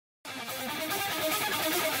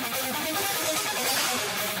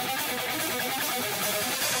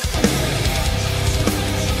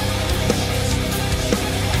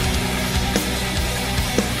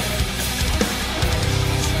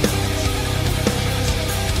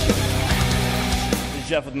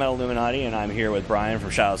Jeff with Metalluminati, and I'm here with Brian from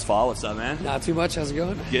Shadows Fall. What's up, man? Not too much. How's it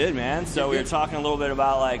going? Good, man. So we were talking a little bit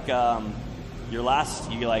about like your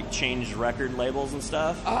last, you like changed record labels and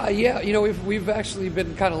stuff. Yeah, you know, we've actually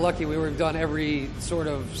been kind of lucky. We've done every sort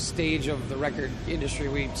of stage of the record industry.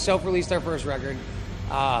 We self-released our first record,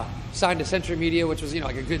 signed to Century Media, which was, you know,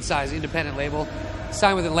 like a good size independent label.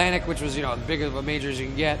 Signed with Atlantic, which was, you know, as big of a major as you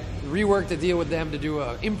can get. Reworked a deal with them to do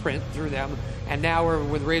an imprint through them, and now we're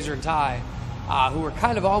with Razor and Tie, who are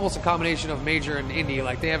kind of almost a combination of major and indie.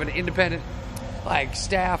 Like, they have an independent like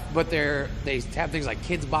staff, but they have things like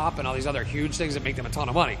Kids Bop and all these other huge things that make them a ton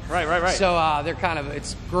of money. Right. So they're kind of,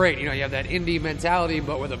 it's great. You know, you have that indie mentality,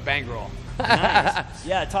 but with a bankroll. Nice.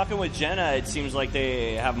 Yeah, talking with Jenna, it seems like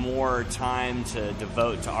they have more time to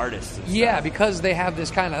devote to artists and stuff. Yeah, because they have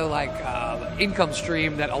this kind of like income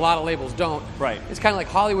stream that a lot of labels don't. Right. It's kind of like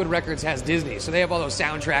Hollywood Records has Disney, so they have all those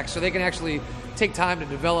soundtracks, so they can actually take time to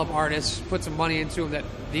develop artists, put some money into them that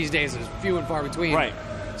these days is few and far between. Right.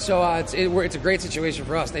 So it's a great situation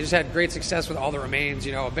for us. They just had great success with All the Remains.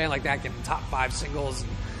 You know, a band like that getting top 5 singles,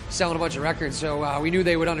 selling a bunch of records. So we knew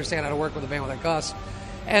they would understand how to work with a band like us.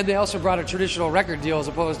 And they also brought a traditional record deal as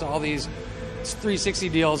opposed to all these 360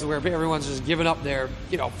 deals where everyone's just giving up their,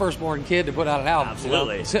 you know, firstborn kid to put out an album.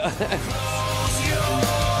 Absolutely. You know?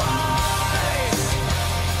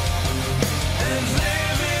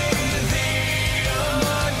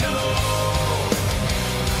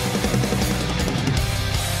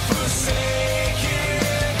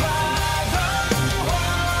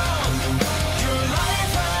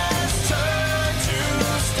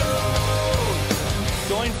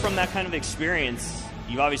 From that kind of experience,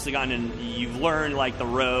 you've obviously gotten in, you've learned like the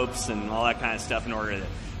ropes and all that kind of stuff in order to,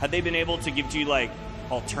 have they been able to give to you like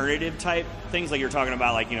alternative type things like you're talking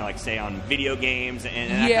about, like, you know, like say on video games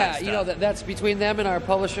and that yeah, kind of stuff? You know, that's between them and our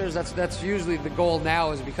publishers. That's usually the goal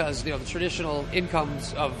now, is because, you know, the traditional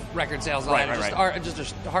incomes of record sales are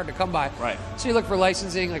just hard to come by. Right. So you look for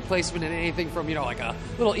licensing, like placement in anything from, you know, like a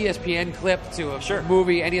little ESPN clip to a Sure.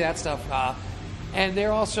 movie, any of that stuff. And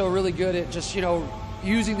they're also really good at just, you know,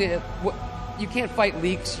 using you can't fight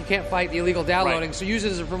leaks, you can't fight the illegal downloading, right. So use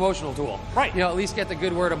it as a promotional tool. Right. You know, at least get the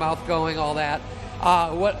good word of mouth going, all that.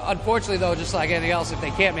 Unfortunately, though, just like anything else, if they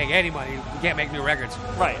can't make any money, you can't make new records.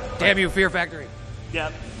 Right. Damn you, Fear Factory.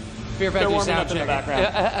 Yep. Fear Factory. They're warming up in the sound check.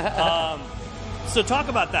 background. So talk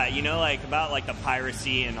about that, you know, like about like the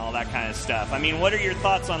piracy and all that kind of stuff. I mean, what are your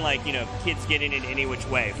thoughts on, like, you know, kids getting it any which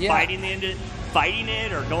way? Yeah. Fighting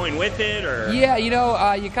it or going with it, or yeah, you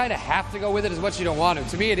know, you kind of have to go with it as much as you don't want to.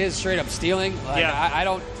 To me, it is straight up stealing. Like, yeah. I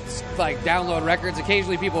don't like download records.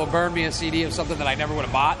 Occasionally, people will burn me a CD of something that I never would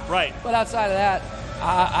have bought. Right. But outside of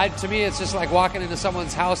that, to me, it's just like walking into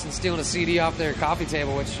someone's house and stealing a CD off their coffee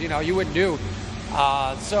table, which, you know, you wouldn't do.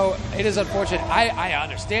 So it is unfortunate. I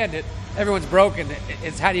understand it. Everyone's broken.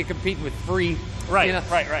 It's how do you compete with free? Right. You know?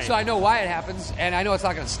 Right. So I know why it happens, and I know it's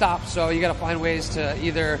not going to stop. So you got to find ways to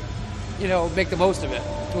either, you know, make the most of it,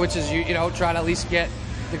 which is you know, try to at least get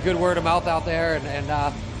the good word of mouth out there,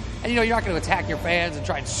 and you know, you're not going to attack your fans and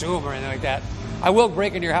try and sue them or anything like that. I will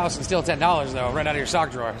break into your house and steal $10 though, right out of your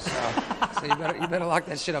sock drawer. So you better lock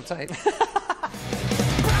that shit up tight.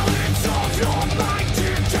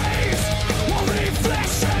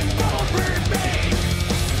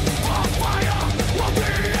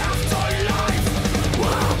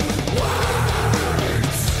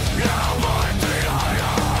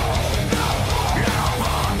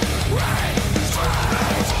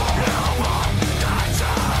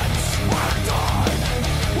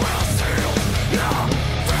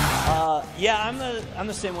 Yeah, I'm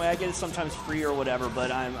the same way. I get it sometimes free or whatever,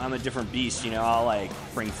 but I'm a different beast. You know, I'll like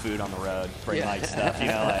bring food on the road, bring like stuff. You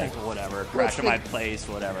know, like whatever, crash at my place,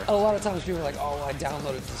 whatever. A lot of times people are like, "Oh, I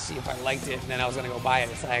downloaded to see if I liked it, and then I was gonna go buy it."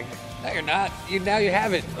 It's like, no, you're not. Now you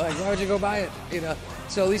have it. Like, why would you go buy it? You know.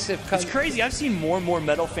 So at least if it's crazy. I've seen more and more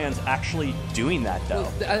metal fans actually doing that though.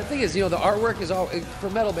 Well, the thing is, you know, the artwork is all for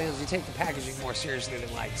metal bands. You take the packaging more seriously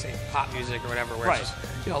than like say pop music or whatever, where it's just,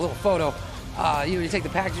 you know, a little photo. You know, you take the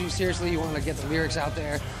packaging seriously. You want to get the lyrics out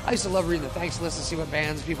there. I used to love reading the thanks list to see what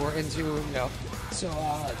bands people were into. You know, so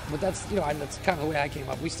but that's, you know, that's kind of the way I came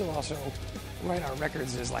up. We still also write our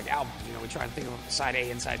records as like albums. You know, we try and think of side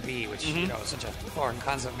A and side B, which you know is such a foreign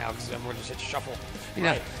concept now because everyone just hits shuffle. You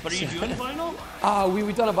know? But are you doing vinyl?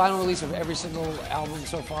 We've done a vinyl release of every single album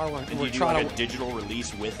so far. We're do you do trying like a digital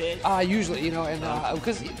release with it? Usually, you know, and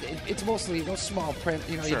because it's mostly those small print.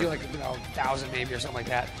 You know, you do like 1,000 maybe or something like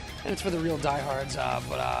that, and it's for the real diehards.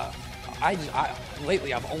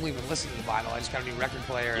 Lately I've only been listening to vinyl. I just got a new record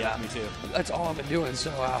player. Yeah, and, me too. That's all I've been doing.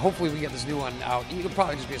 So hopefully we get this new one out. It'll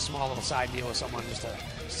probably just be a small little side deal with someone just to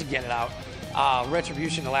just to get it out.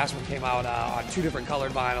 Retribution, the last one, came out on 2 different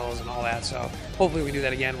colored vinyls and all that. So hopefully we can do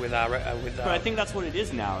that again with. But I think that's what it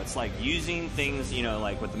is now. It's like using things, you know,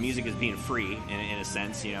 like with the music as being free in a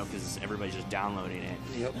sense, you know, because everybody's just downloading it.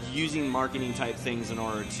 Yep. Using marketing type things in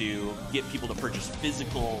order to get people to purchase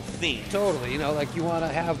physical things. Totally, you know, like you want to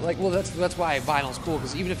have like, well, that's why vinyl's cool,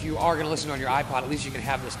 because even if you are going to listen on your iPod, at least you can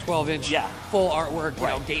have this 12-inch full artwork, you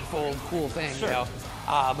know, gatefold, cool thing, you know.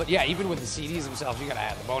 But yeah, even with the CDs themselves, you gotta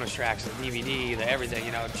have the bonus tracks, the DVD, the everything.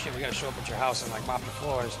 You know, shit, we gotta show up at your house and like mop the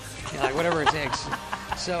floors, you know, like whatever it takes.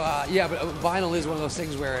 So yeah, but vinyl is one of those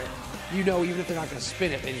things where, you know, even if they're not gonna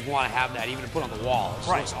spin it, they just want to have that, even to put on the wall. It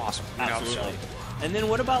looks awesome. You Absolutely. Know, so. And then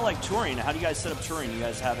what about like touring? How do you guys set up touring? You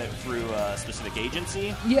guys have it through a specific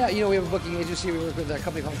agency? Yeah, you know, we have a booking agency. We work with a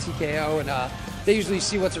company called TKO, and they usually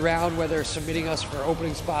see what's around, whether submitting us for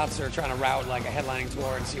opening spots or trying to route like a headlining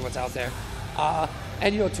tour and see what's out there.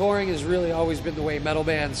 And, you know, touring has really always been the way metal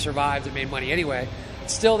bands survived and made money anyway.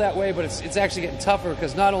 It's still that way, but it's actually getting tougher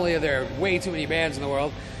because not only are there way too many bands in the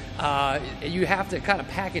world, you have to kind of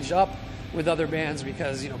package up with other bands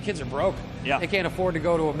because, you know, kids are broke. Yeah. They can't afford to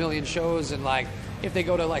go to 1 million shows, and, like, if they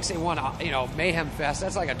go to, like, say, one, you know, Mayhem Fest,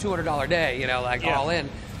 that's like a $200 day, you know, like, all in.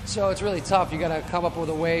 So it's really tough. You got to come up with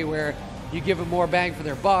a way where you give them more bang for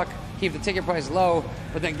their buck, keep the ticket price low,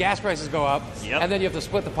 but then gas prices go up, and then you have to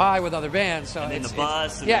split the pie with other bands. So and it's the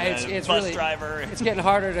bus, it's bus really, driver. It's getting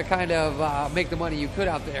harder to kind of make the money you could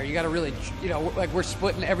out there. You got to really, you know, like we're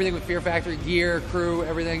splitting everything with Fear Factory, gear, crew,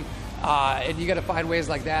 everything, and you got to find ways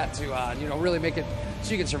like that to, you know, really make it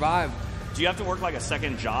so you can survive. Do you have to work like a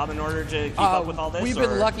second job in order to keep up with all this? We've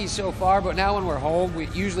been lucky so far, but now when we're home, we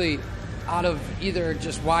usually, out of either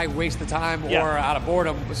just why waste the time or out of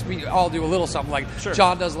boredom, we all do a little something. Like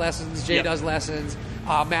John does lessons, Jay does lessons.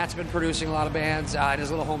 Matt's been producing a lot of bands in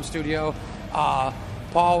his little home studio.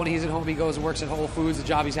 Paul, when he's at home, he goes and works at Whole Foods, a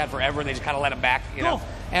job he's had forever, and they just kind of let him back, you know.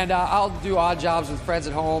 And I'll do odd jobs with friends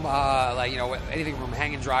at home, like, you know, anything from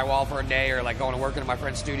hanging drywall for a day or like going to work in my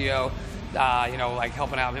friend's studio, you know, like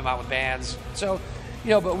helping him out with bands. So,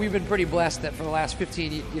 you know, but we've been pretty blessed that for the last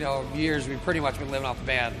 15, you know, years, we've pretty much been living off the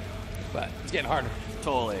band. But it's getting harder.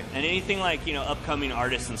 Totally. And anything like, you know, upcoming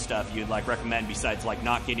artists and stuff you'd like recommend besides like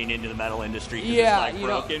not getting into the metal industry because it's like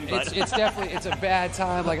broken? Know, but it's definitely, it's a bad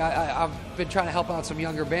time. Like I've been trying to help out some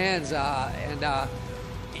younger bands, and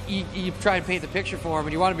you try and paint the picture for them,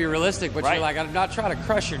 and you want to be realistic, but you're like, I'm not trying to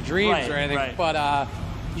crush your dreams or anything, but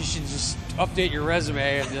you should just update your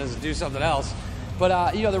resume and just do something else.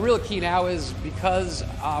 But you know, the real key now is because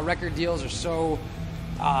record deals are so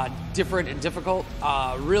different and difficult,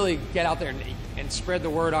 really get out there and spread the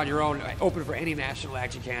word on your own. Open for any national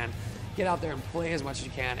act you can. Get out there and play as much as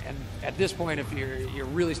you can. And at this point, if you're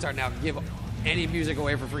really starting out, give any music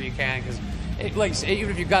away for free you can, because like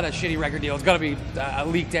even if you've got a shitty record deal, it's going to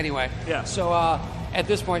be leaked anyway. Yeah. So at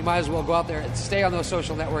this point, might as well go out there and stay on those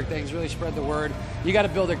social network things. Really spread the word. You got to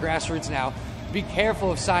build a grassroots now. Be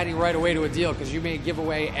careful of signing right away to a deal, because you may give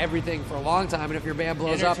away everything for a long time, and if your band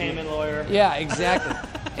blows up, entertainment lawyer. Yeah, exactly.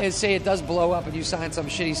 And say it does blow up, and you sign some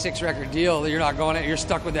shitty 6-record deal, you're not going. You're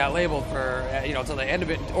stuck with that label for till the end of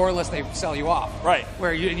it, or unless they sell you off. Right.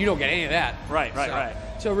 Where you don't get any of that. Right.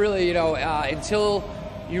 So really, until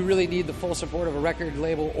you really need the full support of a record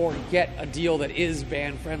label or get a deal that is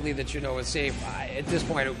band friendly, that you know is safe. At this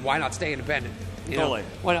point, why not stay independent? Totally.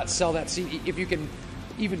 Why not sell that CD if you can?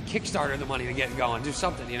 Even Kickstarter the money to get going, do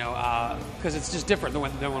something, because it's just different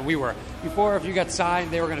than when we were. Before, if you got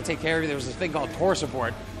signed, they were going to take care of you. There was this thing called tour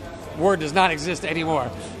support. Word does not exist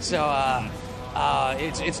anymore. So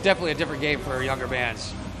it's definitely a different game for younger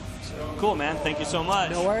bands. Cool, man. Thank you so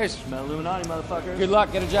much. No worries. Metalluminati, motherfuckers. Good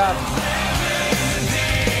luck. Get a job.